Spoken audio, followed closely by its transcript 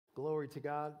Glory to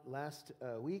God. Last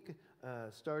week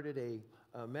started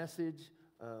a message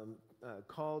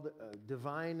called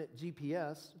Divine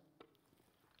GPS.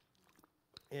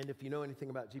 And if you know anything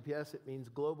about GPS, it means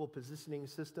Global Positioning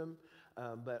System.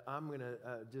 But I'm going to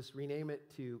just rename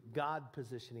it to God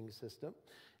Positioning System.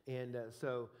 And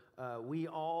so we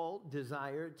all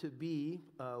desire to be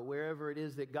wherever it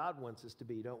is that God wants us to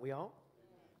be, don't we all?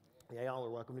 Yeah, y'all are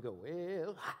welcome to go,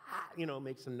 well,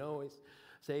 make some noise.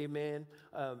 Say amen.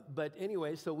 But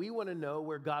anyway, so we want to know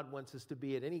where God wants us to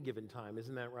be at any given time.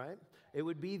 Isn't that right? It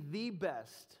would be the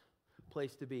best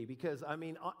place to be because,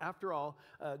 after all,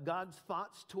 God's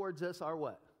thoughts towards us are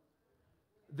what?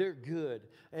 They're good,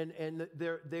 and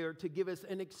they're to give us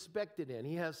an expected end.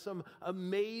 He has some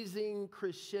amazing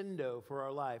crescendo for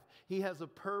our life. He has a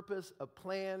purpose, a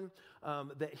plan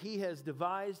that He has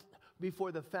devised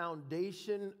before the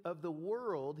foundation of the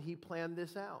world. He planned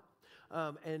this out.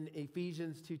 And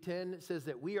Ephesians 2:10 says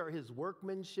that we are His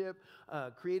workmanship,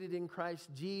 created in Christ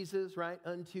Jesus, right,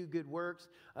 unto good works.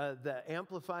 The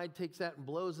Amplified takes that and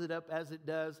blows it up as it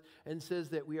does and says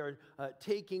that we are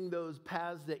taking those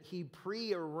paths that He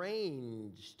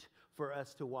prearranged for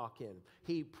us to walk in.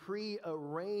 He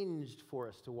prearranged for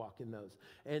us to walk in those.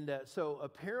 And so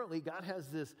apparently God has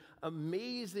this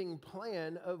amazing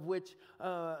plan of which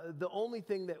the only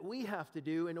thing that we have to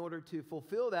do in order to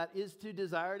fulfill that is to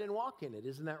desire it and walk in it.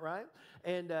 Isn't that right?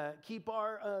 And keep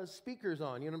our speakers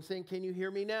on. You know what I'm saying? Can you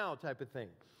hear me now type of thing.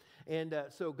 And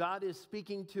so God is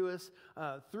speaking to us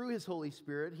through His Holy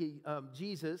Spirit.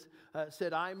 Jesus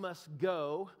said, I must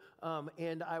go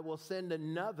and I will send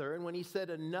another. And when He said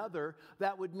another,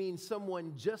 that would mean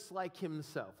someone just like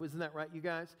Himself. Isn't that right, you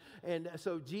guys? And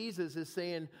so Jesus is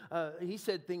saying, He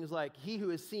said things like, he who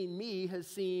has seen me has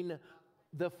seen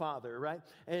the Father, right?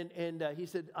 And He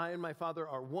said, I and my Father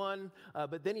are one.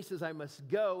 But then He says, I must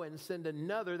go and send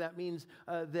another. That means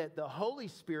that the Holy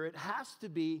Spirit has to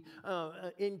be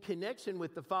in connection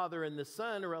with the Father and the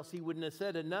Son, or else He wouldn't have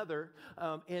said another.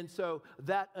 And so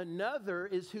that another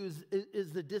is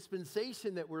the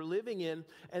dispensation that we're living in,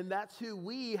 and that's who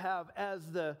we have as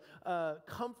the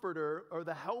comforter or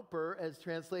the helper, as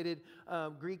translated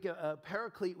Greek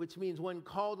paraclete, which means one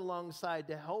called alongside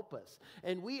to help us.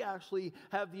 And we actually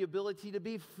have the ability to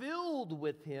be filled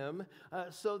with Him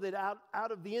so that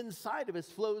out of the inside of us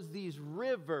flows these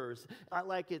rivers. I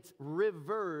like it's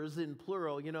rivers in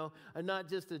plural, and not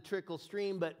just a trickle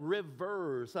stream, but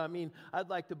rivers. I'd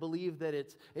like to believe that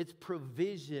it's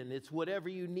provision. It's whatever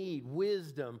you need,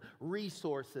 wisdom,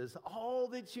 resources, all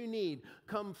that you need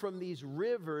come from these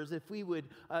rivers if we would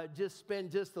just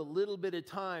spend just a little bit of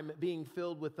time being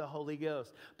filled with the Holy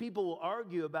Ghost. People will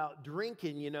argue about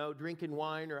drinking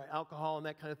wine or alcohol and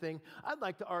that kind of thing. I'd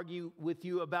like to argue with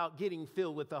you about getting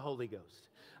filled with the Holy Ghost.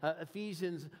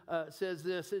 Ephesians says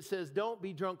this. It says, don't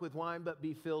be drunk with wine, but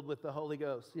be filled with the Holy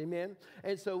Ghost. Amen?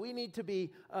 And so we need to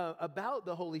be about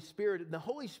the Holy Spirit. And the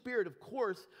Holy Spirit, of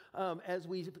course, as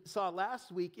we saw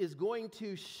last week, is going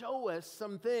to show us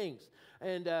some things.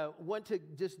 And want to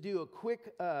just do a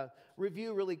quick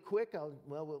review really quick.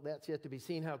 That's yet to be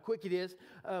seen how quick it is.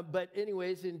 But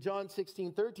anyways, in John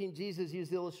 16:13, Jesus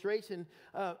used the illustration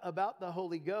about the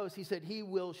Holy Ghost. He said, He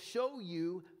will show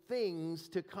you things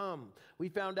to come. We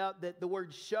found out that the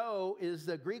word show is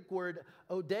the Greek word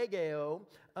odegeo.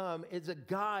 It's a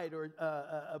guide or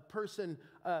a person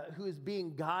who is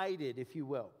being guided, if you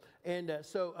will. And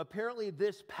so apparently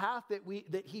this path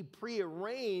that He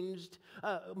prearranged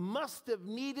must have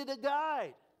needed a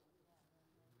guide.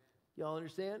 Y'all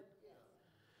understand?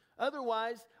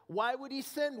 Otherwise, why would He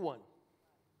send one?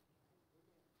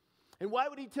 And why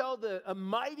would He tell the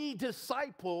mighty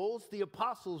disciples, the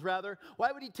apostles rather,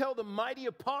 why would He tell the mighty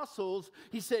apostles,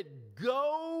 He said,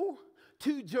 go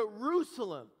to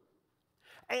Jerusalem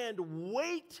and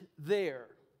wait there.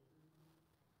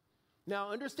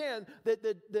 Now, understand that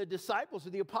the disciples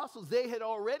or the apostles, they had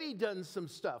already done some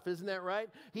stuff. Isn't that right?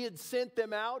 He had sent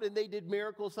them out and they did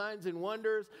miracle signs and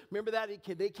wonders. Remember that?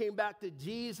 They came back to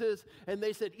Jesus and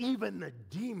they said, even the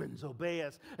demons obey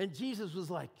us. And Jesus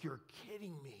was like, you're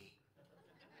kidding me.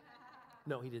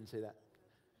 No, He didn't say that.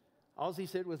 All He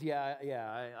said was,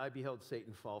 I beheld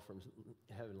Satan fall from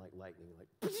heaven like lightning. Like,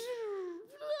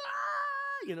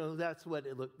 that's what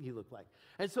he looked like.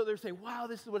 And so they're saying, wow,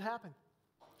 this is what happened.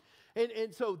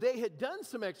 And so they had done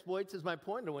some exploits, is my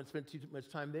point. I don't want to spend too much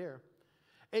time there.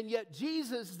 And yet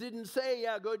Jesus didn't say,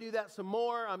 go do that some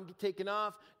more. I'm taking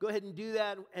off. Go ahead and do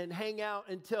that and hang out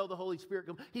until the Holy Spirit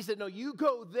comes. He said, no, you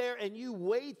go there and you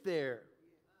wait there.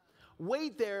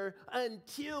 Wait there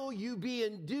until you be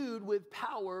endued with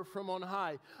power from on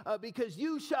high. Because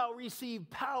you shall receive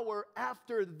power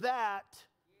after that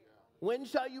When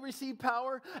shall you receive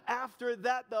power? After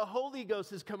that, the Holy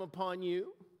Ghost has come upon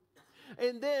you.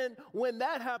 And then when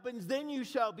that happens, then you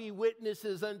shall be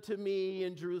witnesses unto me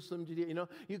in Jerusalem, Judea. You know,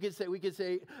 we could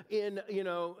say in,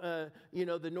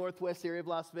 the northwest area of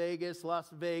Las Vegas,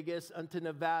 unto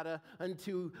Nevada,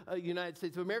 unto United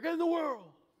States of America, and the world.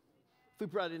 If we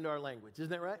brought it into our language, isn't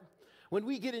that right? When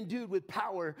we get endued with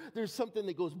power, there's something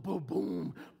that goes boom,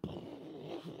 boom,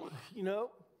 boom, you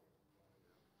know?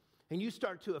 And you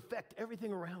start to affect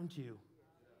everything around you.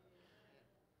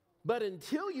 But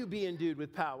until you be endued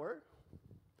with power,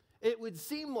 it would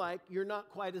seem like you're not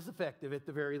quite as effective at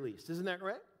the very least. Isn't that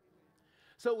right?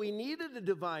 So we needed a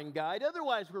divine guide.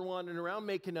 Otherwise, we're wandering around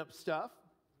making up stuff.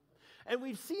 And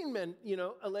we've seen men,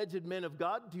 alleged men of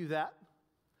God do that.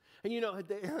 And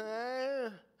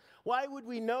why would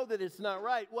we know that it's not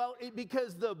right? Well,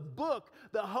 because the book,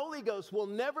 the Holy Ghost, will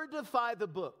never defy the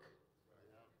book.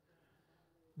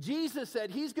 Jesus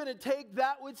said he's going to take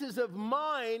that which is of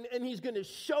mine and he's going to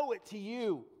show it to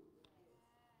you.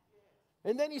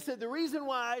 And then he said, the reason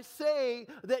why I say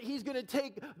that he's going to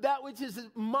take that which is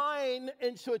mine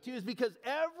and show it to you is because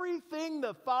everything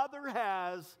the Father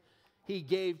has, he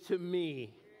gave to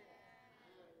me.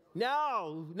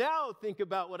 Now think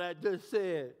about what I just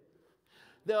said.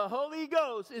 The Holy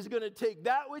Ghost is going to take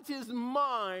that which is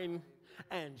mine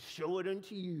and show it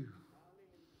unto you.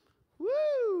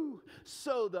 Woo!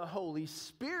 So the Holy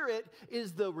Spirit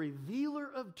is the revealer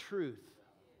of truth.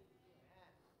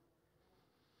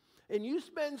 And you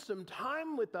spend some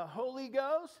time with the Holy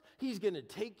Ghost, he's going to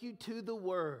take you to the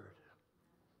Word.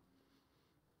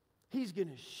 He's going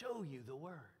to show you the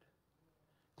Word.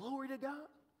 Glory to God.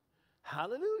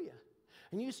 Hallelujah.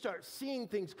 And you start seeing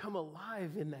things come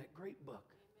alive in that great book.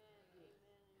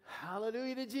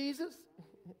 Hallelujah to Jesus.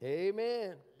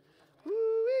 Amen.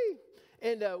 Woo-wee.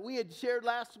 And we had shared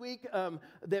last week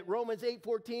that Romans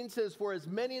 8:14 says, for as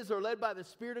many as are led by the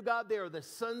Spirit of God, they are the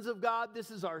sons of God.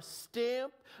 This is our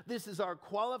stamp. This is our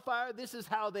qualifier. This is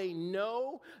how they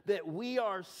know that we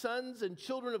are sons and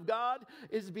children of God,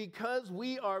 is because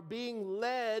we are being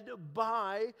led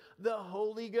by the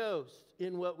Holy Ghost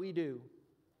in what we do.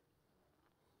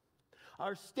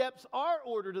 Our steps are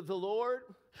ordered of the Lord,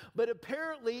 but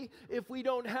apparently if we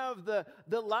don't have the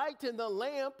light and the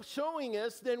lamp showing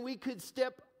us, then we could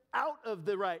step out of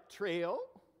the right trail.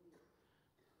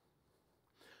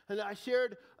 And I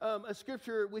shared a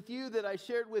scripture with you that I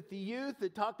shared with the youth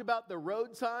that talked about the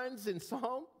road signs in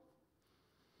Psalm.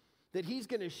 That he's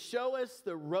going to show us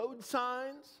the road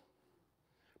signs.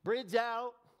 Bridge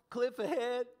out, cliff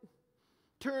ahead,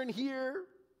 turn here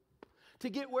to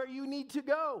get where you need to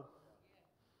go.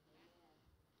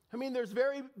 I mean, there's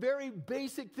very, very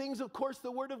basic things, of course, the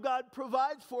Word of God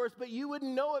provides for us, but you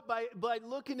wouldn't know it by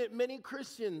looking at many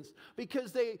Christians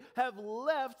because they have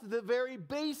left the very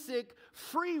basic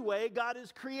freeway God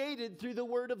has created through the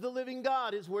Word of the living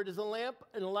God. His Word is a lamp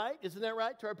and a light, isn't that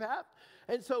right, to our path?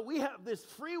 And so we have this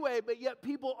freeway, but yet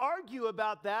people argue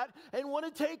about that and want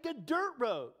to take a dirt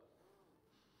road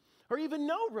or even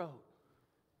no road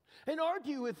and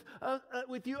argue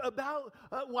with you about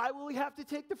why will we have to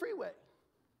take the freeway.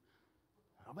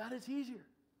 How about it's easier?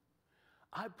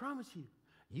 I promise you,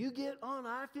 you get on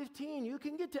I-15, you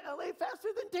can get to LA faster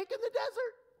than taking the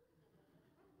desert.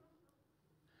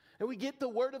 And we get the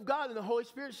Word of God, and the Holy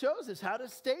Spirit shows us how to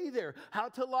stay there, how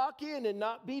to lock in and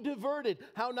not be diverted,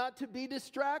 how not to be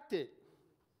distracted.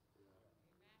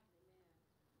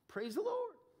 Praise the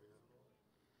Lord.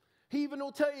 He even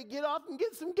will tell you, get off and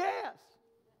get some gas.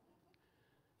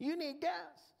 You need gas.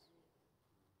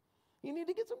 You need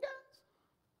to get some gas.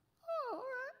 Oh, all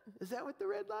right. Is that what the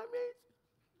red line means?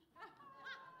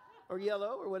 Or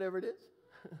yellow, or whatever it is.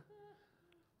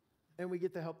 And we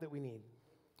get the help that we need.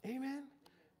 Amen?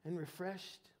 And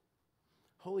refreshed.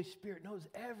 Holy Spirit knows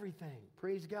everything.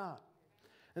 Praise God.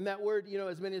 And that word,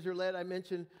 as many as are led, I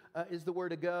mentioned, is the word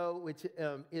to go, which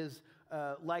is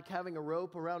like having a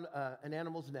rope around an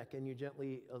animal's neck, and you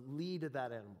gently lead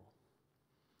that animal.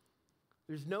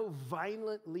 There's no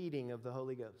violent leading of the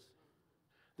Holy Ghost.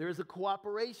 There is a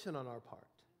cooperation on our part.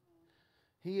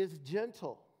 He is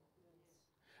gentle.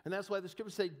 And that's why the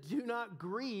scriptures say, do not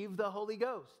grieve the Holy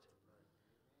Ghost,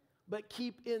 but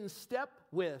keep in step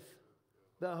with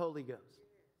the Holy Ghost.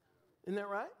 Isn't that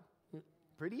right?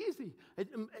 Pretty easy. It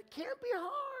can't be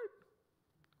hard,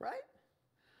 right?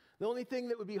 The only thing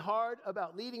that would be hard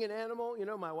about leading an animal,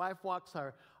 my wife walks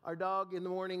our dog in the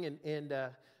morning, and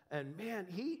man,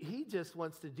 he just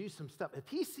wants to do some stuff. If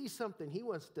he sees something, he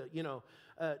wants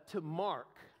to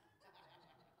mark.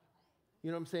 You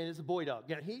know what I'm saying? It's a boy dog.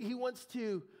 Yeah, he wants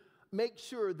to make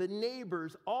sure the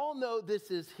neighbors all know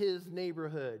this is his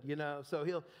neighborhood, you know. So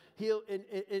and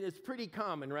it's pretty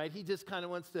common, right? He just kind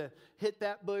of wants to hit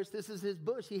that bush. This is his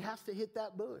bush. He has to hit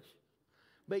that bush.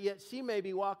 But yet she may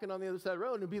be walking on the other side of the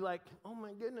road and be like, oh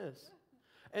my goodness.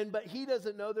 But he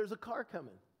doesn't know there's a car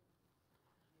coming.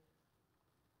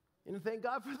 And thank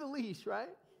God for the leash, right?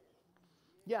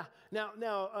 Yeah. Now,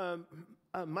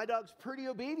 my dog's pretty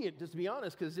obedient, just to be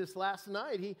honest, because just last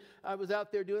night, I was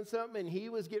out there doing something, and he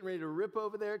was getting ready to rip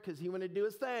over there because he wanted to do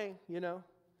his thing, you know.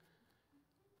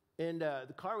 And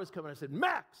the car was coming. I said,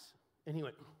 Max! And he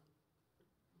went.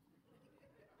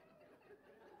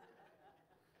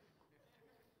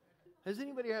 Has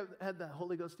anybody had the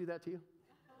Holy Ghost do that to you?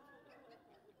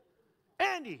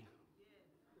 Andy!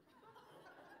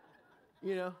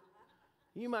 You know,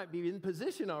 you might be in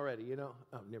position already, you know.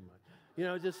 Oh, never mind. You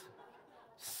know, just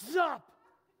stop.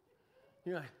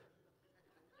 You know,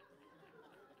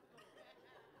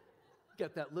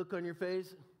 got that look on your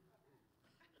face.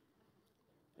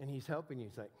 And he's helping you.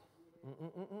 He's like,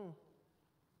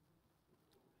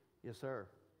 Yes, sir.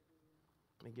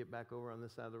 Let me get back over on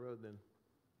this side of the road then.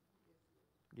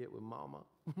 Get with mama.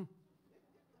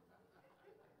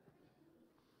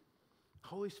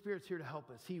 Holy Spirit's here to help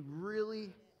us. He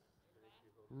really,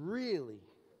 really,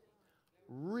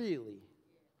 really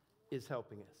is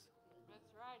helping us. That's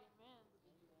right, amen.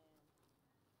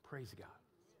 Praise God.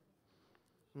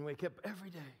 And wake up every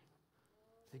day.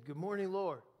 Say, good morning,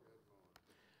 Lord.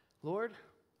 Lord,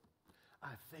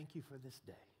 I thank you for this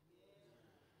day.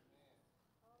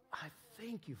 I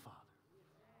thank you, Father,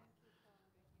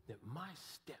 that my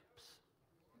steps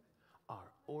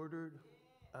are ordered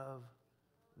of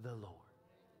the Lord.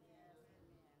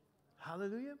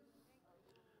 Hallelujah.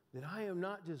 That I am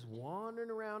not just wandering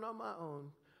around on my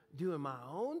own, doing my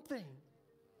own thing.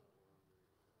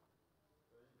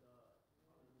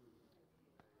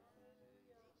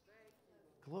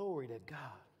 Glory to God.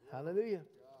 Hallelujah.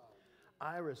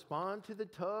 I respond to the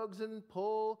tugs and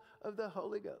pull of the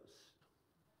Holy Ghost.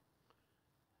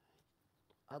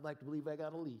 I'd like to believe I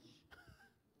got a leash.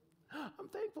 I'm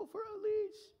thankful for a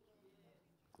leash.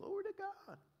 Glory to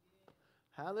God.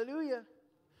 Hallelujah.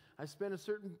 I spent a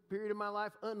certain period of my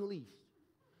life unleashed.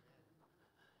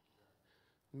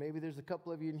 Maybe there's a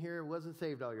couple of you in here who wasn't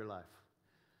saved all your life.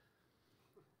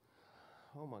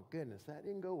 Oh my goodness, that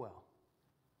didn't go well.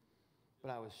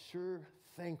 But I was sure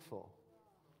thankful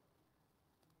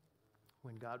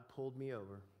when God pulled me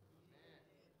over.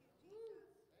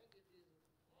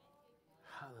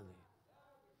 Hallelujah.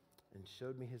 And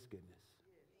showed me his goodness.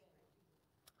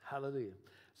 Hallelujah.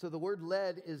 So the word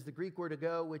led is the Greek word to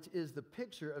go, which is the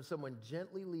picture of someone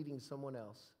gently leading someone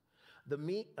else.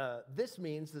 This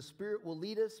means the Spirit will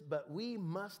lead us, but we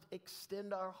must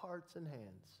extend our hearts and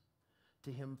hands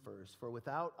to him first. For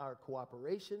without our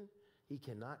cooperation, he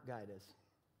cannot guide us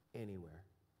anywhere.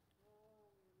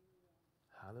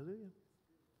 Hallelujah.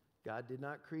 God did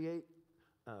not create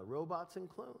robots and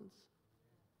clones.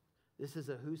 This is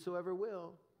a whosoever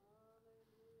will.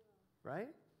 Right?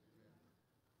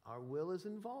 Our will is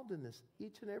involved in this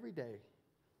each and every day.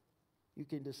 You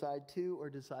can decide to or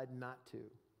decide not to.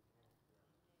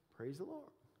 Praise the Lord.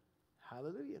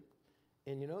 Hallelujah.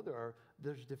 And you know,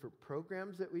 there's different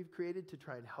programs that we've created to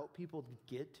try and help people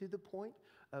get to the point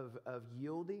of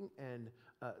yielding and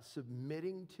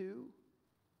submitting to.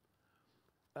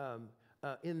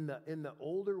 In the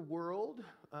older world,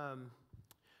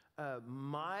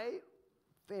 my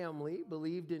family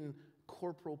believed in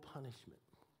corporal punishment.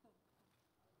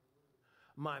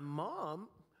 My mom,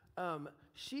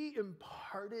 she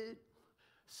imparted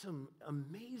some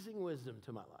amazing wisdom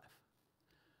to my life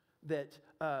that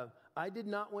I did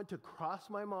not want to cross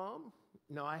my mom.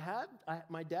 No,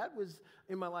 my dad was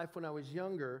in my life when I was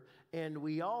younger, and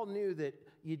we all knew that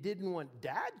you didn't want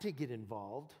dad to get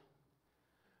involved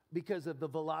because of the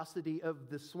velocity of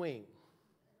the swing.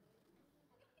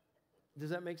 Does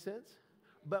that make sense?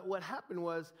 But what happened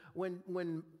was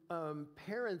when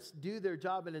parents do their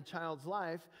job in a child's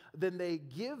life, then they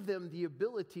give them the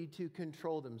ability to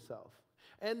control themselves.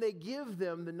 And they give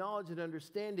them the knowledge and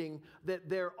understanding that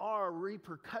there are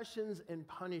repercussions and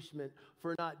punishment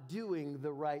for not doing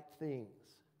the right things.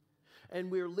 And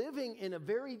we're living in a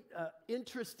very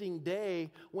interesting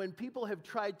day when people have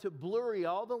tried to blurry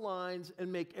all the lines and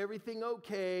make everything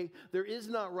okay. There is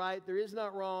not right, there is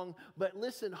not wrong. But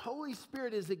listen, Holy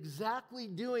Spirit is exactly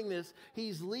doing this.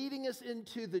 He's leading us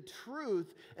into the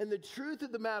truth. And the truth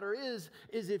of the matter is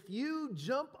if you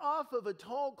jump off of a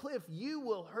tall cliff, you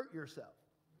will hurt yourself.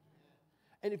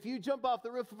 And if you jump off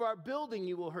the roof of our building,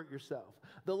 you will hurt yourself.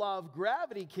 The law of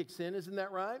gravity kicks in, isn't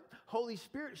that right? Holy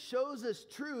Spirit shows us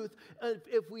truth. And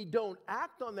if we don't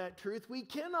act on that truth, we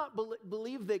cannot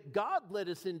believe that God led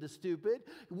us into stupid.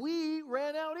 We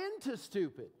ran out into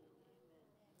stupid.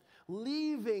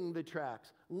 Leaving the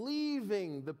tracks,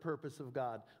 leaving the purpose of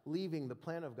God, leaving the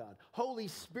plan of God. Holy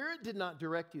Spirit did not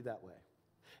direct you that way.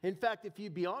 In fact, if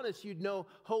you'd be honest, you'd know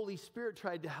Holy Spirit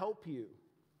tried to help you.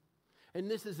 And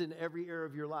this is in every area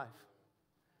of your life.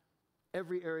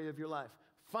 Every area of your life.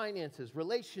 Finances,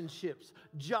 relationships,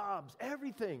 jobs,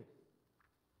 everything.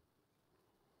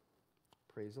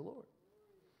 Praise the Lord.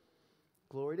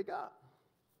 Glory to God.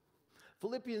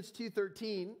 Philippians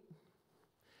 2:13,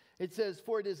 it says,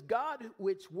 "For it is God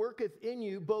which worketh in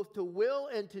you both to will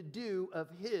and to do of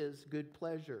his good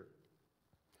pleasure."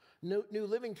 New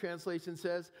Living Translation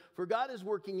says, "For God is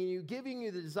working in you, giving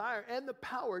you the desire and the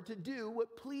power to do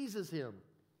what pleases him."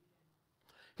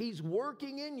 He's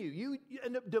working in you. You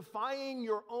end up defying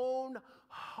your own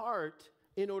heart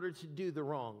in order to do the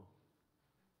wrong.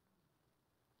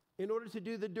 In order to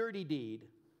do the dirty deed,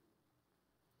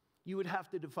 you would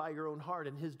have to defy your own heart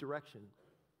in his direction.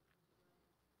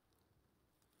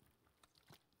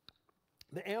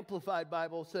 The Amplified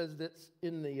Bible says this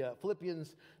in the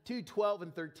Philippians 2:12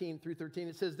 and 13 through 13.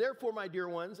 It says, "Therefore, my dear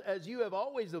ones, as you have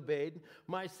always obeyed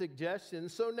my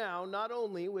suggestions, so now, not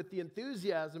only with the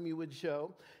enthusiasm you would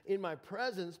show in my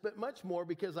presence, but much more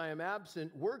because I am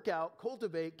absent, work out,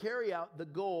 cultivate, carry out the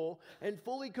goal, and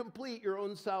fully complete your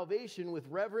own salvation with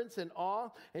reverence and awe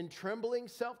and trembling,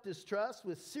 self-distrust,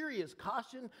 with serious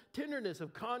caution, tenderness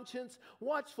of conscience,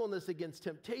 watchfulness against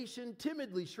temptation,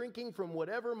 timidly shrinking from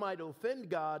whatever might offend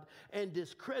God and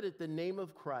discredit the name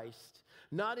of Christ,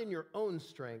 not in your own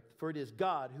strength, for it is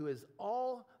God who is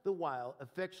all the while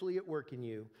effectually at work in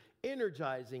you,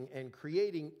 energizing and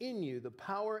creating in you the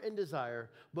power and desire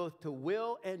both to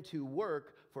will and to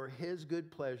work for his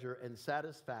good pleasure and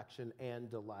satisfaction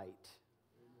and delight."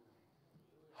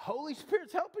 Holy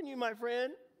Spirit's helping you, my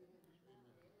friend.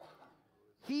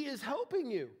 He is helping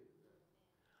you.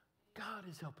 God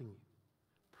is helping you.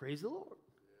 Praise the Lord.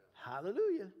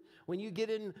 Hallelujah. When you get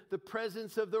in the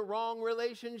presence of the wrong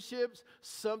relationships,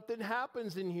 something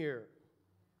happens in here.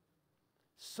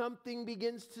 Something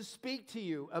begins to speak to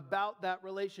you about that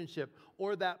relationship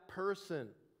or that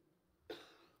person.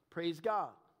 Praise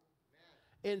God.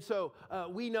 And so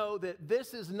we know that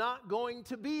this is not going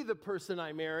to be the person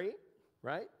I marry,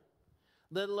 right?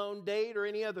 Let alone date or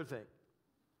any other thing,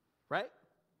 right?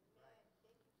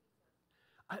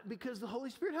 Because the Holy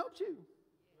Spirit helped you.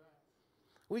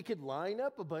 We could line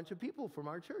up a bunch of people from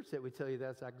our church that would tell you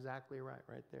that's exactly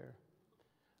right there.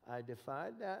 I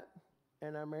defied that,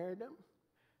 and I married them,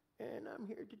 and I'm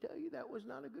here to tell you that was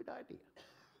not a good idea.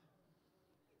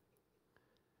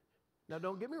 Now,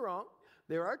 don't get me wrong.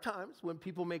 There are times when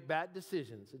people make bad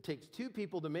decisions. It takes two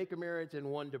people to make a marriage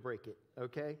and one to break it,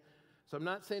 okay? So I'm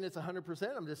not saying it's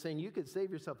 100%. I'm just saying you could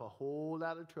save yourself a whole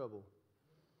lot of trouble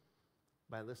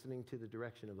by listening to the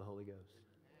direction of the Holy Ghost.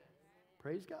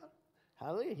 Praise God.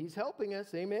 Hallelujah. He's helping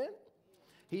us. Amen.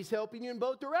 He's helping you in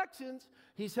both directions.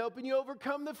 He's helping you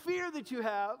overcome the fear that you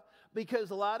have,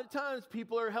 because a lot of times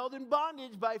people are held in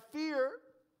bondage by fear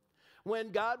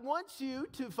when God wants you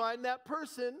to find that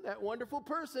person, that wonderful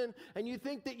person, and you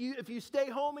think that if you stay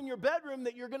home in your bedroom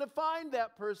that you're going to find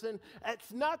that person.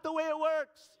 That's not the way it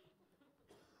works.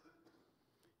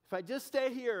 If I just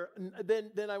stay here,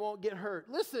 then I won't get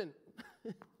hurt. Listen.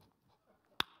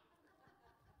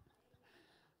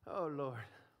 Oh, Lord.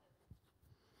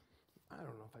 I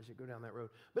don't know if I should go down that road.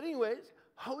 But anyways,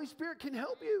 Holy Spirit can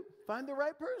help you find the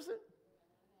right person.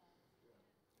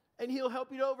 And he'll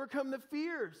help you to overcome the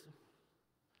fears.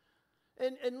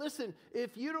 And listen,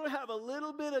 if you don't have a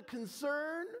little bit of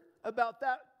concern about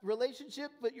that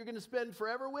relationship that you're going to spend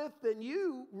forever with, then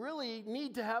you really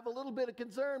need to have a little bit of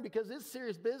concern, because it's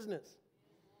serious business.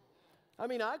 I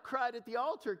mean, I cried at the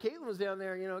altar. Caitlin was down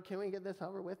there, can we get this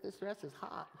over with? This dress is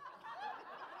hot.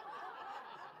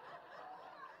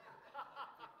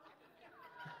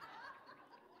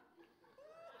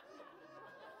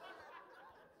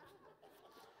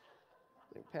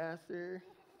 Pastor.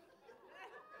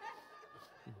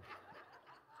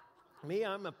 Me,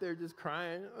 I'm up there just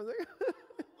crying. I was like,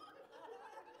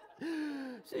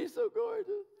 she's so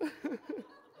gorgeous. I'm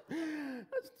going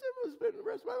to spend the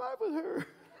rest of my life with her.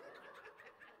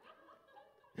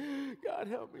 God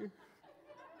help me.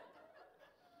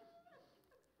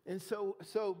 And so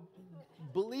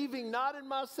believing not in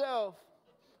myself,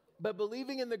 but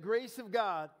believing in the grace of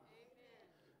God,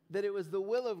 that it was the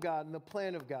will of God and the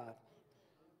plan of God,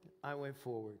 I went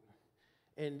forward.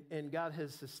 And God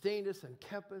has sustained us and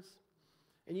kept us.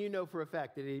 And you know for a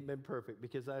fact that it ain't been perfect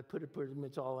because I put it pretty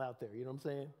much all out there. You know what I'm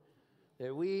saying?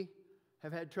 That we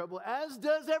have had trouble, as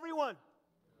does everyone.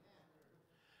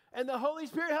 And the Holy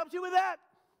Spirit helps you with that.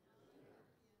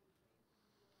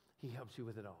 He helps you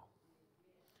with it all.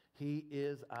 He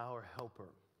is our helper.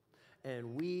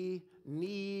 And we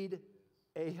need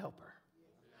a helper.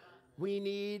 We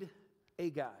need a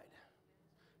guide.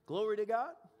 Glory to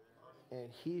God. And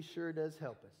He sure does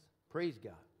help us. Praise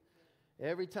God.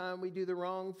 Every time we do the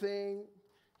wrong thing,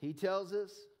 He tells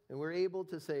us, and we're able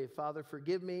to say, Father,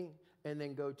 forgive me, and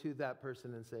then go to that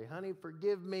person and say, honey,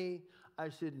 forgive me. I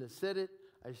shouldn't have said it.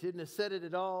 I shouldn't have said it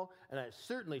at all, and I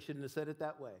certainly shouldn't have said it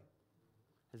that way.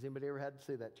 Has anybody ever had to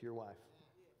say that to your wife?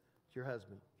 To your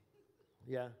husband?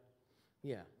 Yeah?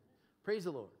 Yeah. Praise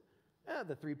the Lord.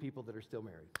 The 3 people that are still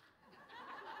married.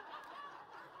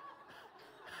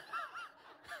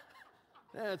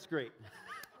 That's great.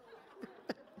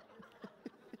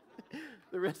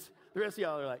 The rest of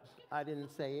y'all are like, I didn't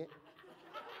say it.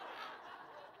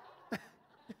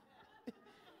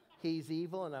 He's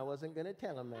evil, and I wasn't going to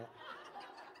tell him that.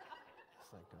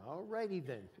 It's like, all righty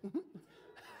then.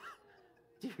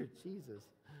 Dear Jesus,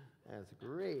 that's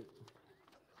great.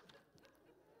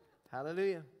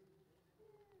 Hallelujah.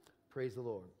 Praise the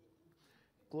Lord.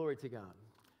 Glory to God.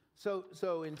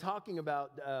 So in talking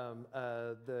about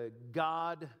the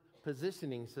God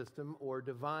positioning system or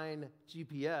divine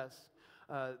GPS,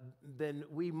 then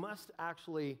we must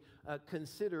actually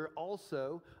consider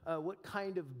also what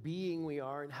kind of being we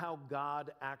are and how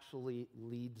God actually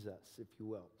leads us, if you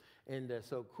will. And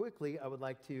so quickly, I would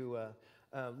like to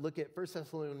look at 1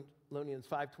 Thessalonians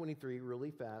 5:23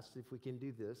 really fast, if we can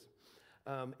do this,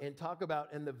 and talk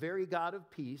about, and the very God of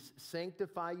peace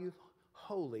sanctify you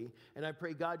holy, and I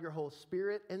pray, God, your whole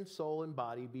spirit and soul and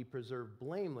body be preserved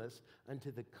blameless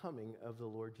unto the coming of the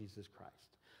Lord Jesus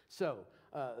Christ. So,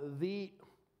 the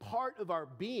part of our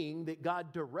being that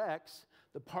God directs,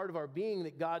 the part of our being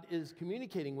that God is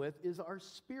communicating with is our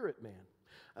spirit man.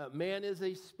 Man is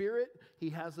a spirit, he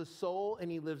has a soul,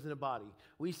 and he lives in a body.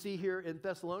 We see here in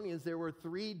Thessalonians there were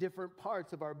 3 different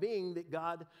parts of our being that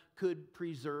God could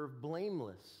preserve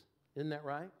blameless. Isn't that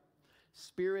right?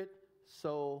 Spirit,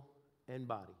 soul, and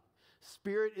body.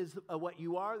 Spirit is what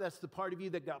you are. That's the part of you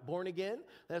that got born again.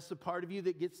 That's the part of you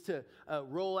that gets to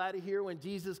roll out of here when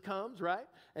Jesus comes, right?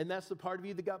 And that's the part of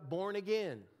you that got born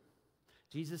again.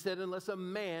 Jesus said, unless a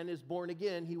man is born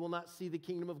again, he will not see the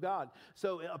kingdom of God.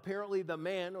 So apparently the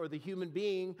man or the human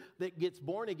being that gets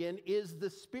born again is the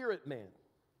spirit man.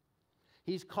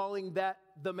 He's calling that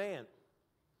the man.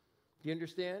 Do you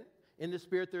understand? In the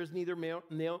spirit, there is neither male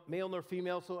nor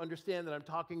female, so understand that I'm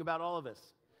talking about all of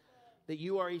us. That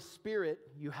you are a spirit,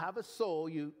 you have a soul,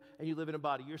 and you live in a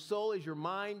body. Your soul is your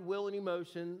mind, will, and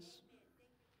emotions.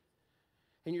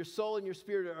 And your soul and your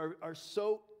spirit are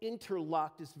so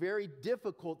interlocked, it's very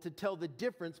difficult to tell the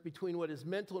difference between what is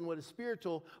mental and what is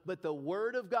spiritual, but the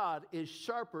Word of God is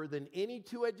sharper than any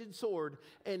two-edged sword,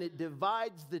 and it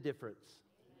divides the difference.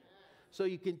 So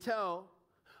you can tell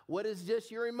what is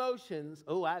just your emotions.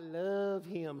 Oh, I love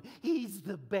him. He's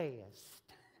the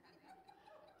best.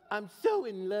 I'm so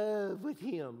in love with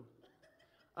him.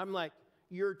 I'm like,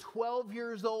 you're 12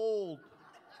 years old.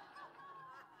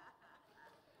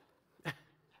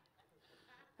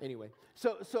 Anyway,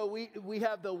 so we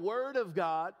have the Word of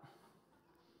God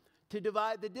to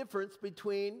divide the difference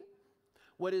between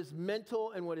what is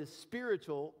mental and what is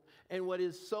spiritual, and what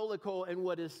is solical and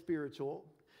what is spiritual.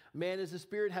 Man is a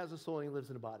spirit, has a soul, and he lives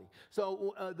in a body.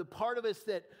 So the part of us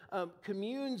that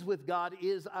communes with God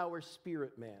is our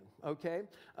spirit man, okay?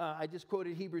 I just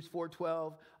quoted Hebrews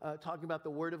 4:12, talking about the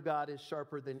Word of God is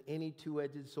sharper than any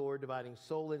two-edged sword, dividing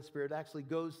soul and spirit. It actually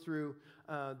goes through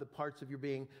the parts of your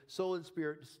being, soul and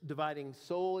spirit, dividing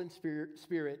soul and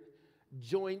spirit,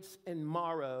 joints and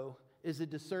marrow, is a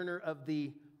discerner of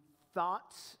the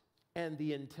thoughts and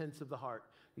the intents of the heart.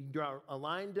 You draw a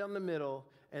line down the middle,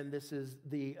 and this is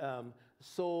the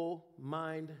soul,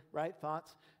 mind, right,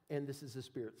 thoughts, and this is the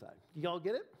spirit side. Do y'all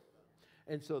get it?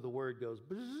 And so the Word goes,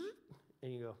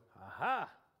 and you go, aha,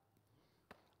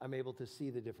 I'm able to see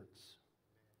the difference.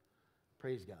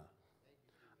 Praise God.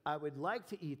 I would like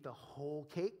to eat the whole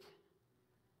cake,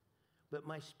 but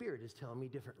my spirit is telling me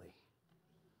differently.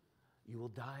 You will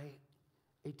die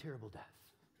a terrible death.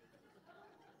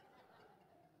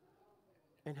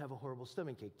 And have a horrible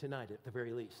stomachache tonight at the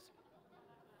very least.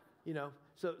 You know,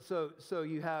 so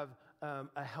you have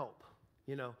a help.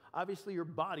 You know, obviously your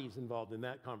body's involved in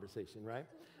that conversation, right?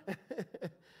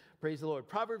 Praise the Lord.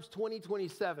 Proverbs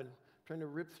 20:27. Trying to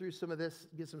rip through some of this,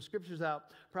 get some scriptures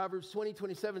out. Proverbs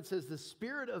 20:27 says, "The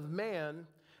spirit of man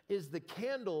is the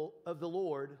candle of the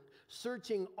Lord,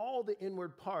 searching all the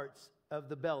inward parts of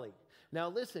the belly. Now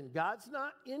listen, God's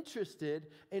not interested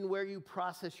in where you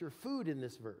process your food in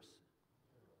this verse.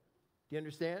 Do you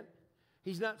understand?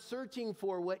 He's not searching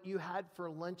for what you had for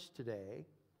lunch today.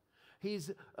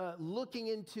 He's looking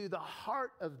into the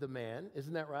heart of the man.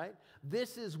 Isn't that right?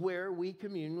 This is where we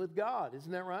commune with God.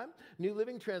 Isn't that right? New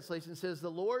Living Translation says,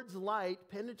 the Lord's light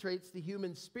penetrates the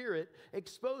human spirit,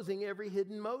 exposing every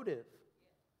hidden motive.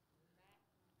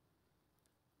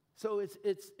 So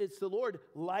it's the Lord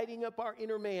lighting up our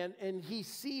inner man, and he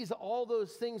sees all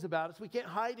those things about us. We can't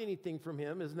hide anything from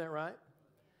him. Isn't that right?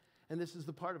 And this is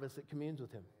the part of us that communes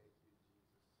with him.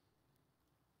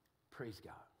 Praise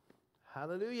God.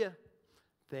 Hallelujah.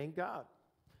 Thank God.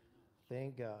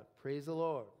 Thank God. Praise the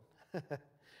Lord.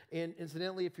 And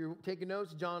incidentally, if you're taking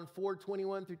notes, John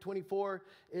 4:21 through 24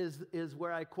 is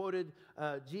where I quoted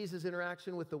Jesus'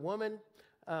 interaction with the woman.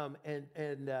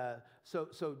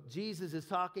 So Jesus is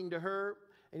talking to her,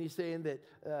 and he's saying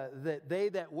that they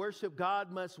that worship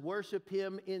God must worship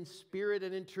him in spirit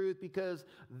and in truth, because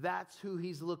that's who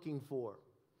he's looking for.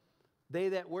 They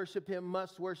that worship him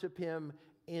must worship him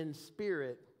in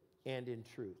spirit and in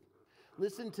truth.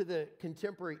 Listen to the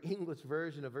contemporary English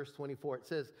version of verse 24. It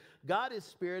says, God is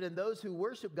spirit, and those who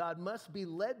worship God must be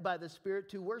led by the Spirit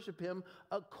to worship him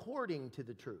according to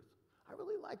the truth. I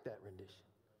really like that rendition.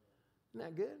 Isn't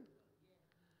that good?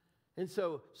 And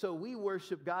so we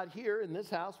worship God here in this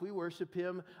house. We worship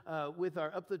him with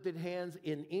our uplifted hands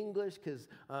in English, because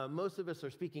most of us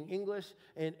are speaking English.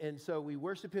 And so we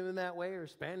worship him in that way, or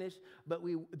Spanish. But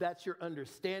that's your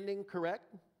understanding,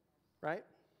 correct? Right?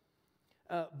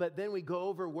 But then we go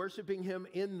over worshiping him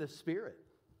in the Spirit.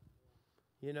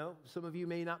 You know, some of you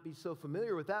may not be so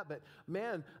familiar with that, but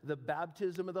man, the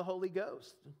baptism of the Holy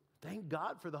Ghost. Thank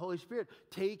God for the Holy Spirit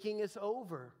taking us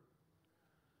over.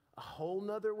 A whole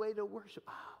nother way to worship.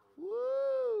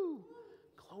 Woo!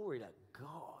 Glory to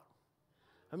God.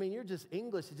 I mean, you're just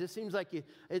English. It just seems like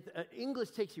English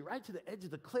takes you right to the edge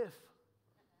of the cliff.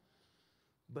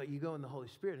 But you go in the Holy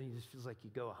Spirit, and it just feels like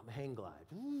you go hang glide.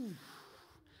 Woo!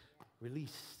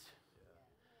 Released.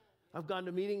 I've gone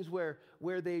to meetings where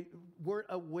they weren't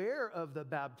aware of the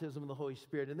baptism of the Holy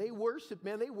Spirit, and they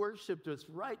worshiped us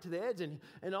right to the edge,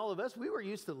 and all of us, we were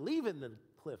used to leaving the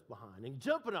cliff behind and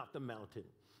jumping off the mountain.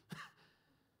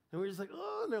 And we're just like,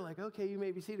 oh, and they're like, okay, you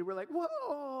may be seated. We're like,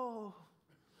 whoa.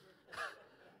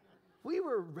 We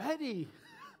were ready.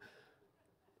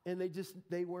 And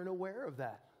they weren't aware of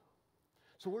that.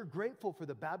 So we're grateful for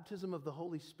the baptism of the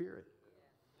Holy Spirit.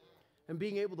 And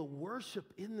being able to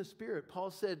worship in the Spirit.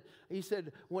 Paul said,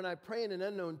 when I pray in an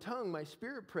unknown tongue, my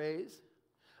spirit prays.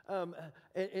 And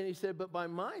he said, but my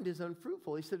mind is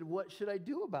unfruitful. He said, what should I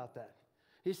do about that?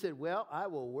 He said, well, I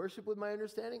will worship with my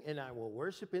understanding, and I will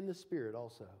worship in the Spirit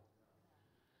also.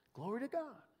 Glory to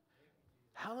God.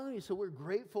 Hallelujah. So we're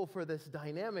grateful for this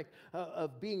dynamic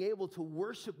of being able to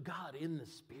worship God in the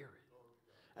Spirit.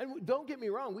 And don't get me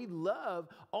wrong, we love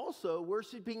also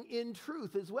worshiping in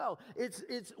truth as well.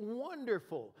 It's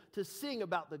wonderful to sing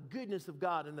about the goodness of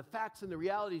God and the facts and the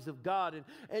realities of God,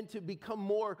 and to become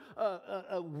more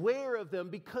aware of them,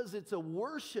 because it's a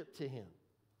worship to him.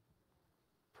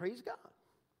 Praise God.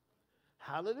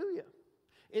 Hallelujah.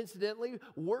 Incidentally,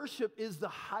 worship is the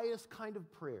highest kind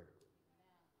of prayer.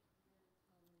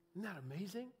 Isn't that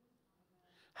amazing?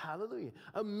 Hallelujah.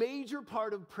 A major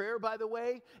part of prayer, by the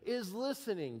way, is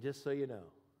listening, just so you know.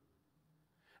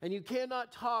 And you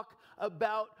cannot talk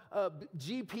about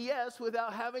GPS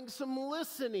without having some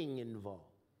listening involved.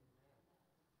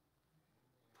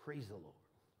 Praise the Lord.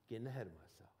 Getting ahead of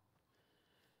myself.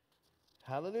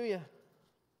 Hallelujah.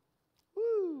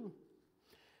 Woo.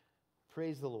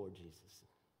 Praise the Lord Jesus.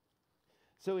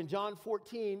 So in John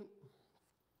 14,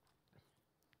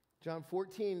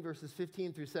 verses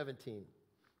 15 through 17.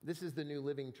 This is the New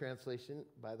Living Translation,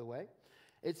 by the way.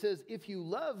 It says, if you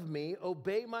love me,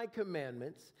 obey my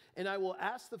commandments, and I will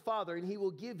ask the Father, and he will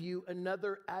give you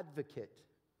another advocate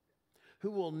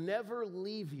who will never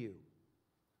leave you.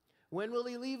 When will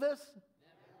he leave us?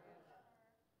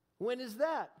 Never. When is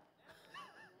that?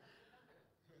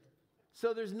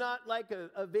 So there's not like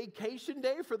a vacation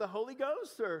day for the Holy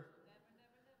Ghost, or?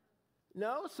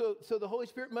 No? So the Holy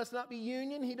Spirit must not be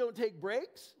union? He don't take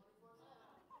breaks?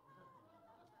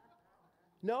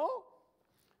 No?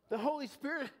 The Holy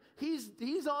Spirit, he's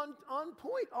on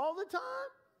point all the time.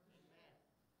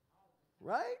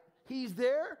 Right? He's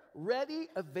there, ready,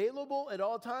 available at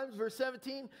all times. Verse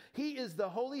 17, he is the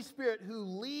Holy Spirit who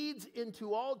leads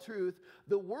into all truth.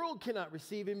 The world cannot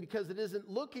receive him because it isn't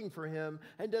looking for him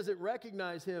and doesn't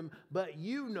recognize him, but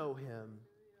you know him.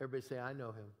 Everybody say, I know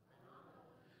him.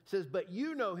 It says, but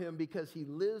you know him because he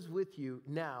lives with you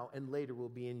now and later will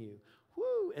be in you.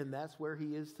 Woo! And that's where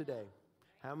he is today.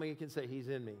 How many can say he's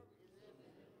in me?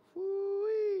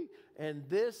 Woo-wee. And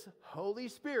this Holy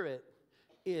Spirit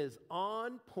is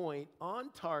on point,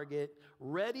 on target,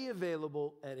 ready,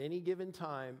 available at any given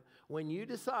time. When you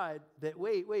decide that,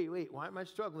 wait, why am I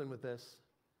struggling with this?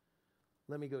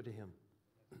 Let me go to him.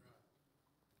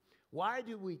 Why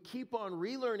do we keep on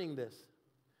relearning this?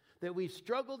 That we've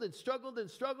struggled and struggled and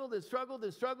struggled and struggled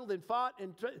and struggled and fought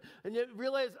and you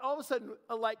realize all of a sudden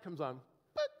a light comes on.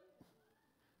 But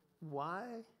why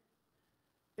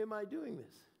am I doing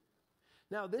this?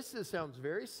 Now, this sounds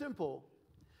very simple,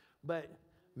 but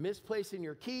misplacing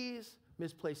your keys,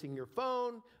 misplacing your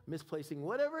phone, misplacing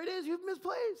whatever it is you've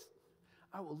misplaced.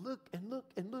 I will look and look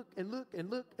and look and look and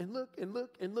look and look and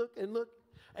look and look and look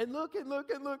and look and look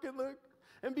and look and look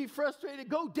and be frustrated.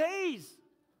 Go days.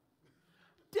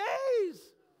 Days.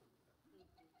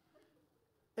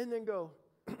 And then go,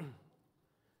 a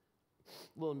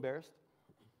little embarrassed.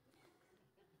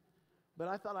 But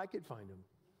I thought I could find him.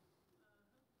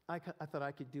 I thought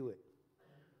I could do it.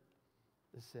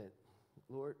 I said,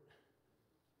 Lord,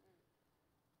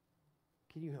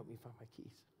 can you help me find my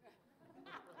keys?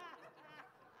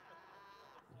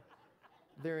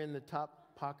 They're in the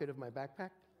top pocket of my backpack.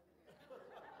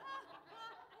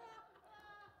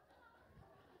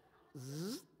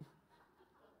 Zzz.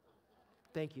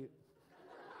 Thank you.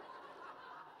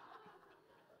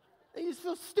 And you just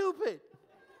feel stupid.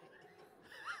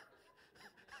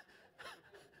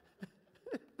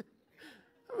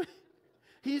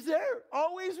 He's there,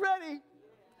 always ready.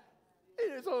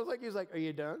 And it's almost like he's like, are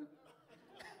you done?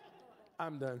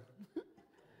 I'm done.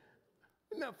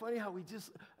 Isn't that funny how we just,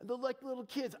 they're like little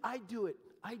kids. I do it.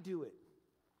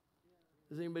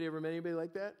 Has anybody ever met anybody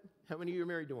like that? How many of you are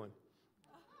married to one?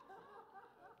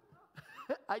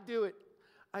 I do it.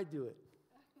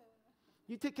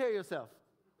 You take care of yourself.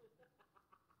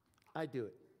 I do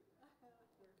it.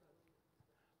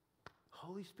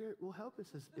 Holy Spirit will help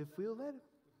us if we'll let him.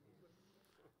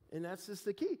 And that's just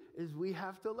the key, is we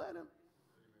have to let him.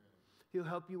 He'll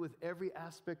help you with every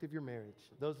aspect of your marriage.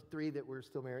 Those three that we're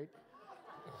still married.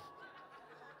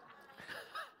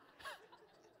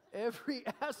 Every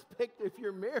aspect of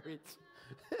your marriage.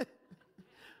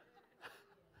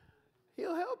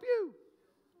 He'll help you.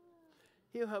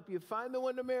 He'll help you find the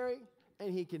one to marry,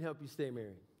 and he can help you stay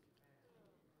married.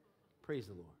 Praise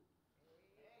the Lord.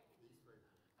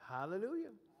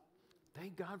 Hallelujah.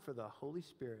 Thank God for the Holy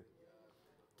Spirit.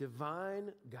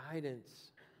 Divine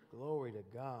guidance. Glory to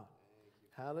God.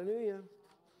 Hallelujah.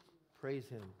 Praise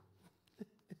him.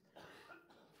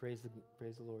 praise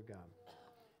the Lord God.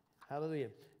 Hallelujah.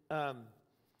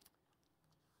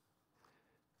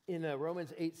 In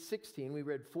Romans 8:16, we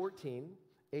read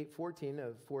 8:14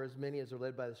 of, for as many as are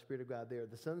led by the Spirit of God, they are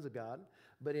the sons of God.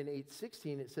 But in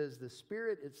 8:16, it says, the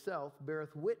Spirit itself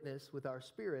beareth witness with our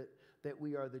spirit that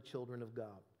we are the children of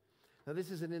God. Now,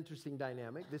 this is an interesting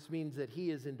dynamic. This means that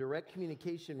he is in direct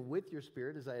communication with your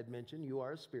spirit. As I had mentioned, you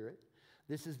are a spirit.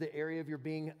 This is the area of your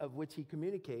being of which he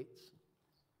communicates.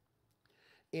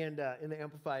 And in the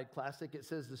Amplified Classic, it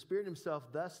says, the Spirit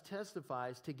himself thus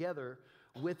testifies together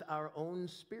with our own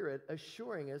spirit,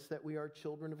 assuring us that we are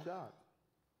children of God.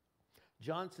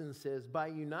 Johnson says, by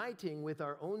uniting with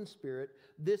our own spirit,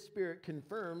 this spirit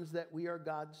confirms that we are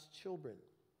God's children.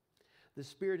 The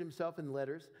Spirit himself in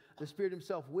letters, the Spirit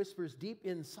himself whispers deep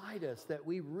inside us that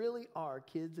we really are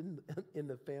kids in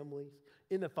the families,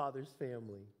 in the Father's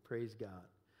family. Praise God.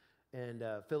 And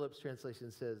Phillips'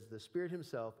 translation says, the Spirit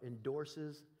himself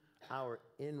endorses our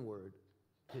inward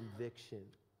conviction.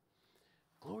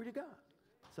 Glory to God.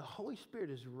 The Holy Spirit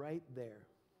is right there.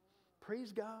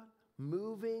 Praise God.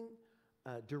 Moving,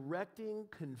 directing,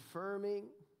 confirming.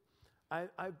 I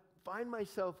find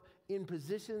myself in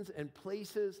positions and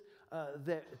places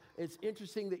that it's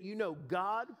interesting that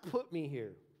God put me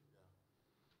here.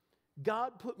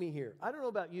 God put me here. I don't know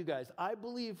about you guys. I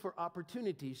believe for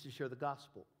opportunities to share the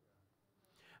gospel.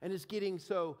 And it's getting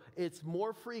so, it's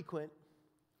more frequent.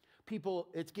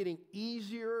 It's getting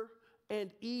easier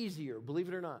and easier, believe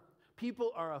it or not.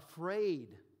 People are afraid.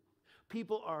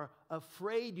 People are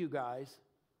afraid, you guys.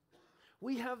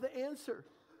 We have the answer.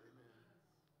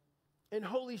 And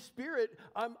Holy Spirit,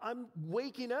 I'm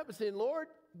waking up and saying, Lord,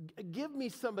 give me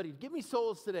somebody, give me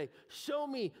souls today. Show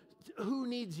me who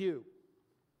needs you.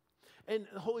 And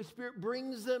the Holy Spirit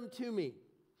brings them to me.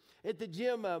 At the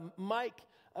gym, Mike,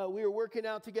 we were working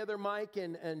out together, Mike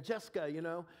and Jessica,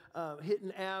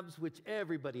 hitting abs, which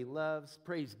everybody loves.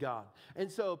 Praise God. And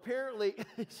so apparently,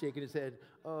 shaking his head,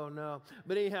 oh no.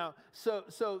 But anyhow,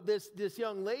 so this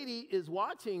young lady is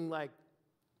watching like,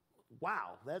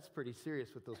 wow, that's pretty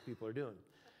serious what those people are doing.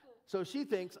 So she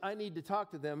thinks I need to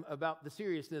talk to them about the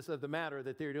seriousness of the matter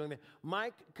that they're doing.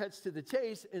 Mike cuts to the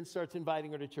chase and starts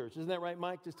inviting her to church. Isn't that right,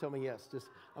 Mike? Just tell me yes.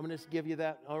 I'm going to give you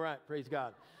that. All right, praise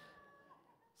God.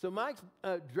 So Mike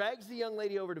drags the young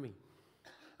lady over to me.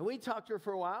 And we talked to her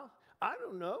for a while. I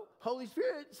don't know. Holy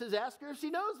Spirit says, ask her if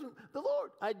she knows the Lord.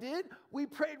 I did. We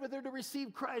prayed with her to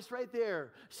receive Christ right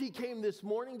there. She came this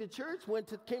morning to church,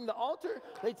 came to the altar.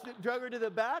 They drug her to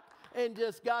the back and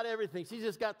just got everything. She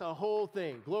just got the whole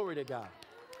thing. Glory to God.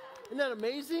 Isn't that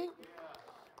amazing?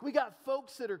 We got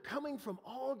folks that are coming from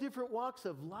all different walks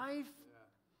of life.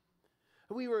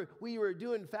 We were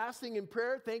doing fasting and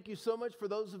prayer. Thank you so much for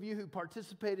those of you who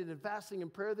participated in fasting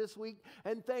and prayer this week.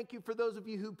 And thank you for those of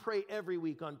you who pray every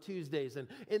week on Tuesdays and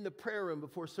in the prayer room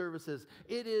before services.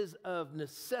 It is of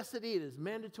necessity. It is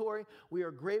mandatory. We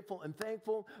are grateful and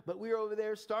thankful. But we were over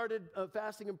there, started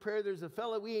fasting and prayer. There's a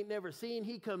fella we ain't never seen.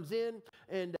 He comes in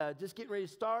and just getting ready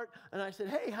to start. And I said,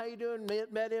 hey, how you doing?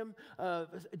 Met him.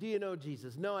 Do you know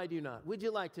Jesus? No, I do not. Would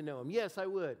you like to know him? Yes, I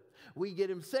would. We get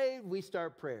him saved. We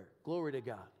start prayer. Glory to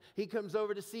God. He comes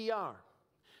over to CR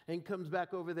and comes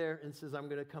back over there and says, I'm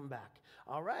going to come back.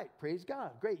 All right, praise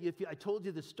God. Great. If I told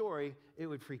you the story, it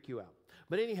would freak you out.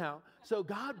 But anyhow, so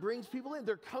God brings people in.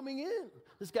 They're coming in.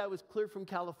 This guy was clear from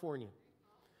California.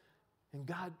 And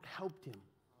God helped him.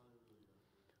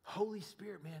 Holy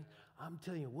Spirit, man, I'm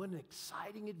telling you, what an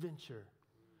exciting adventure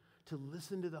to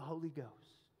listen to the Holy Ghost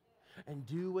and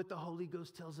do what the Holy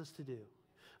Ghost tells us to do.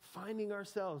 Finding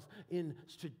ourselves in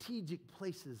strategic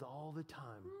places all the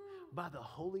time by the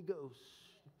Holy Ghost.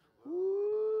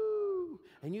 Woo!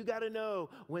 And you got to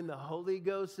know, when the Holy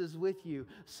Ghost is with you,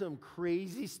 some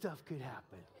crazy stuff could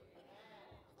happen.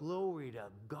 Glory to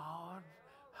God.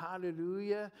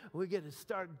 Hallelujah. We got to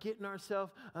start getting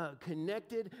ourselves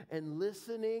connected and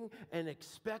listening and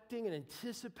expecting and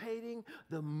anticipating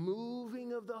the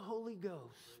moving of the Holy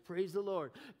Ghost. Praise the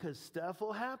Lord. Because stuff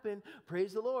will happen.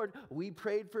 Praise the Lord. We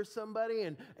prayed for somebody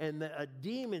and a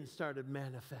demon started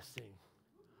manifesting.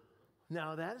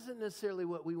 Now, that isn't necessarily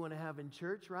what we want to have in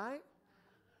church, right?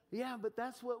 Yeah, but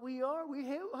that's what we are. We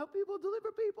help people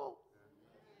deliver people.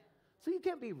 So you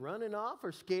can't be running off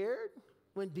or scared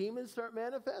when demons start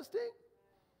manifesting.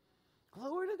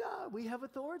 Glory to God. We have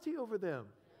authority over them.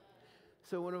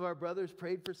 So one of our brothers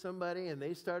prayed for somebody, and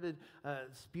they started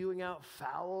spewing out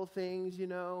foul things,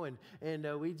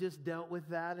 and we just dealt with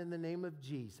that in the name of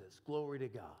Jesus. Glory to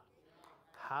God.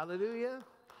 Hallelujah.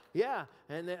 Yeah,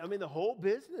 and the whole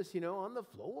business, on the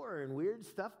floor and weird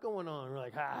stuff going on. We're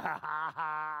like, ha, ha, ha,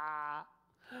 ha.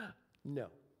 No.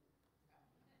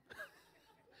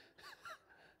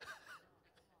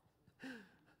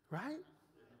 Right?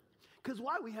 Because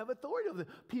why? We have authority over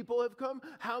them. People have come.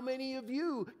 How many of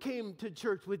you came to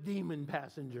church with demon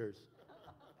passengers?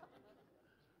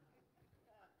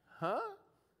 Huh?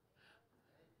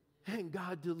 And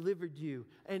God delivered you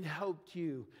and helped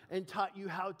you and taught you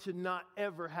how to not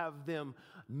ever have them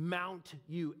mount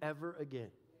you ever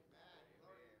again.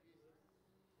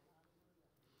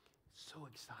 So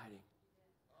exciting.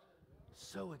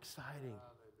 So exciting.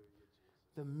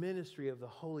 The ministry of the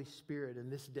Holy Spirit in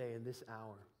this day and this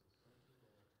hour.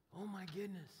 Oh my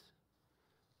goodness.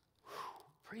 Whew,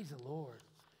 praise the Lord.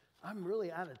 I'm really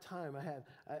out of time.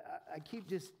 I keep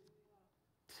just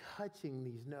touching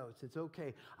these notes. It's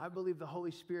okay. I believe the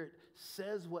Holy Spirit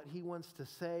says what he wants to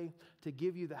say to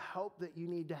give you the help that you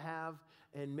need to have,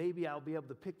 and maybe I'll be able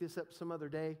to pick this up some other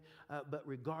day, but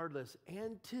regardless,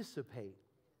 anticipate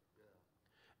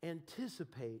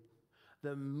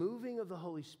the moving of the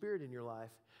Holy Spirit in your life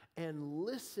and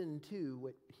listen to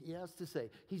what he has to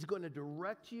say. He's going to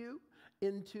direct you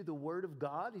into the Word of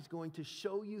God. He's going to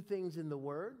show you things in the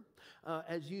Word.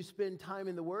 As you spend time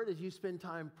in the Word, as you spend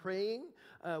time praying,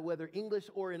 whether English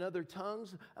or in other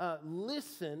tongues,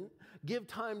 listen. Give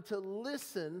time to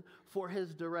listen for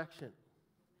his direction.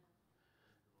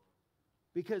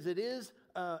 Because it is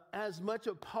as much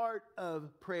a part of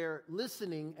prayer,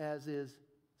 listening, as is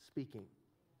speaking.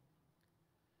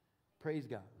 Praise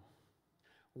God.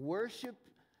 Worship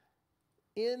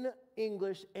in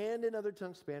English and in other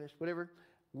tongues, Spanish, whatever.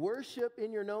 Worship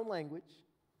in your known language.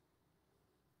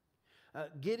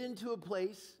 Get into a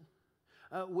place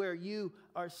where you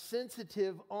are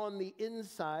sensitive on the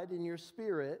inside in your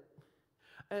spirit,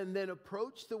 and then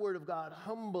approach the Word of God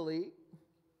humbly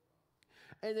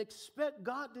and expect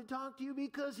God to talk to you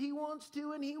because he wants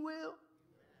to and he will.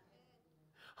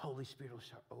 Holy Spirit will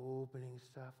start opening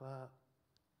stuff up.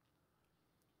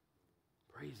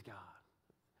 Praise God.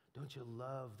 Don't you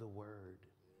love the Word?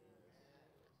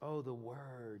 Oh, the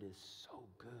Word is so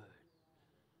good.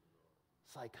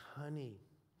 It's like honey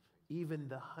even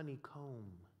the honeycomb.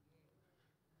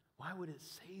 Why would it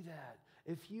say that?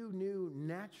 If you knew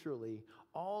naturally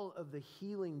all of the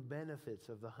healing benefits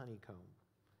of the honeycomb,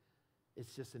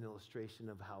 it's just an illustration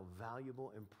of how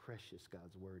valuable and precious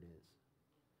God's word is.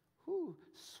 Whew,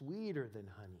 sweeter than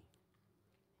honey.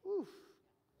 Whew.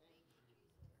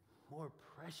 More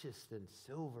precious than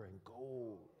silver and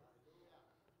gold.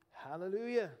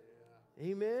 Hallelujah. Yeah.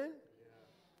 Amen.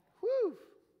 Yeah. Whew.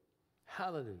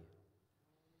 Hallelujah.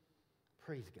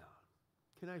 Praise God.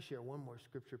 Can I share one more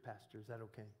scripture, Pastor? Is that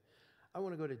okay? I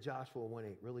want to go to Joshua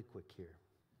 1:8 really quick here.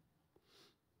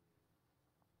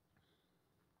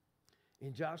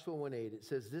 In Joshua 1:8, it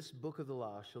says, "This book of the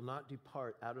law shall not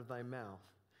depart out of thy mouth,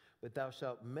 but thou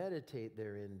shalt meditate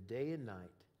therein day and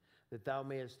night, that thou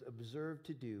mayest observe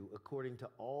to do according to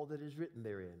all that is written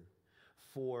therein.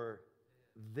 For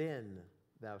then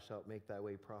thou shalt make thy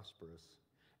way prosperous,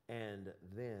 and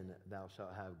then thou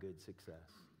shalt have good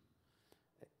success."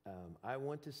 I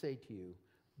want to say to you,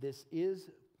 this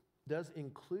does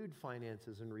include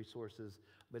finances and resources,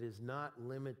 but is not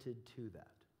limited to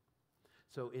that.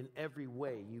 So in every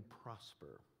way, you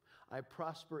prosper. I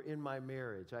prosper in my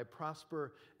marriage. I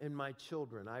prosper in my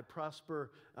children. I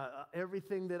prosper.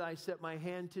 Everything that I set my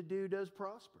hand to do does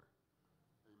prosper.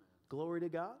 Amen. Glory to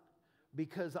God.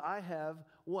 Because I have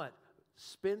what?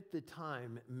 Spent the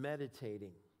time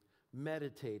meditating,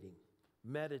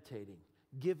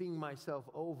 giving myself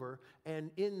over.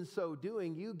 And in so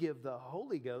doing, you give the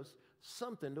Holy Ghost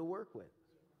something to work with.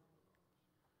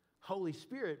 Holy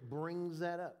Spirit brings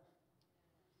that up.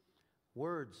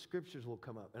 Words, scriptures will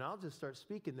come up. And I'll just start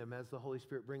speaking them as the Holy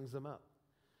Spirit brings them up.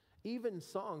 Even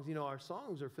songs, our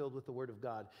songs are filled with the Word of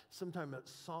God. Sometimes a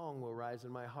song will rise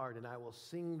in my heart and I will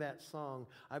sing that song.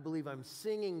 I believe I'm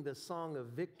singing the song of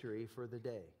victory for the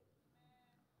day.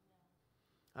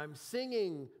 I'm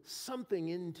singing something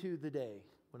into the day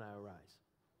when I arise.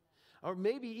 Or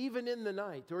maybe even in the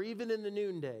night or even in the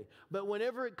noonday. But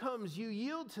whenever it comes, you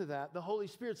yield to that. The Holy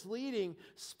Spirit's leading.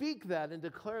 Speak that and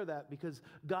declare that because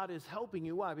God is helping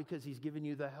you. Why? Because He's given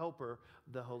you the helper,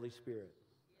 the Holy Spirit.